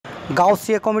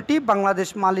Gausia committee Bangladesh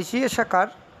Malaysia শাখার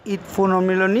ঈদ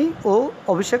পুনর্মিলনী ও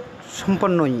অভিষেক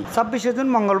সম্পন্নই 26 June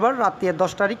মঙ্গলবার রাতে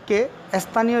 10 তারিখকে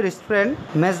স্থানীয় রেস্টুরেন্ট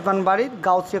মেজবান বাড়ির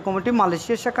গাউসিয়া কমিটি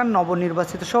মালয়েশিয়া শাখার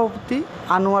নবনির্বাচিত সভাপতি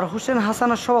আনোয়ার হোসেন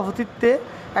হাসানের সভাপতিত্বে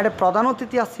একটা প্রধান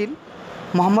অতিথি আছেন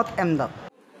মোহাম্মদ এমদাদ।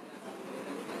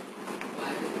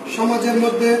 সমাজের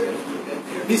মধ্যে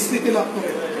বিস্তৃতি লাভ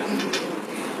করে।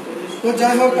 তো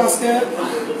যাই হোক, আজকে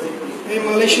এই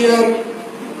মালয়েশিয়ার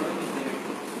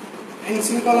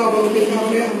আইনশৃঙ্খলা অবলম্বন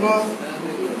কারণে আমরা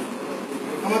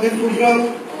আমাদের প্রোগ্রাম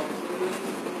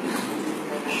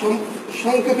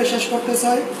সংক্ষেপে শেষ করতে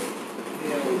চাই।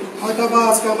 হয়তোবা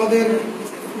আজকে আমাদের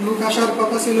লোক আসার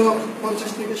কথা ছিল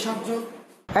 50 থেকে 60 জন।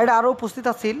 এটা আরও উপস্থিত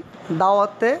আছিল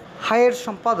দাওয়াতে হাইয়ের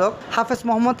সম্পাদক হাফেজ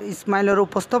মোহাম্মদ ইসমাইলের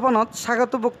উপস্থাপনত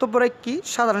স্বাগত বক্তব্য রাখি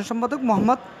সাধারণ সম্পাদক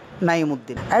মোহাম্মদ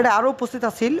নাইমুদ্দিন। এটা আরও উপস্থিত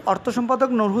আছিল অর্থ সম্পাদক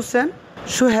নূর হোসেন,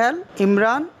 সুহেল,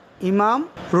 ইমরান, ইমাম,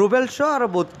 রুবেল শো আর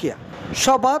বোধকিয়া।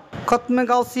 সভাত খতমে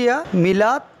গাউসিয়া,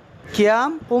 মিলাদ,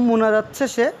 কিয়াম ও মুনাজাত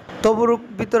শেষে তবরুক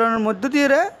বিতরণের মধ্য দিয়ে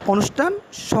অনুষ্ঠান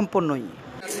সম্পন্নই।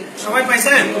 সবাই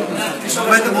পাইছেন?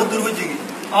 সবাই তো বহুত দূর হইছে কি?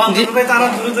 ভাই তারা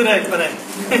দূরে দূরে একবারে।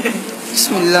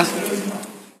 বিসমিল্লাহ।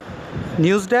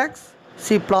 News desk,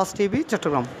 Cplus TV,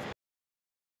 Chittagong.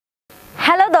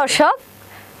 Hello দর্শক,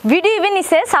 ভিডিও ইভেন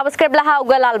নিচে সাবস্ক্রাইব লাহা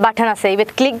উগা লাল বাটন আছে, ইবেত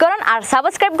ক্লিক করুন আর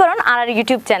সাবস্ক্রাইব করুন আর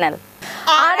ইউটিউব চ্যানেল।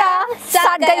 আরা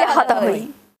সাত গাইলে হতা হই।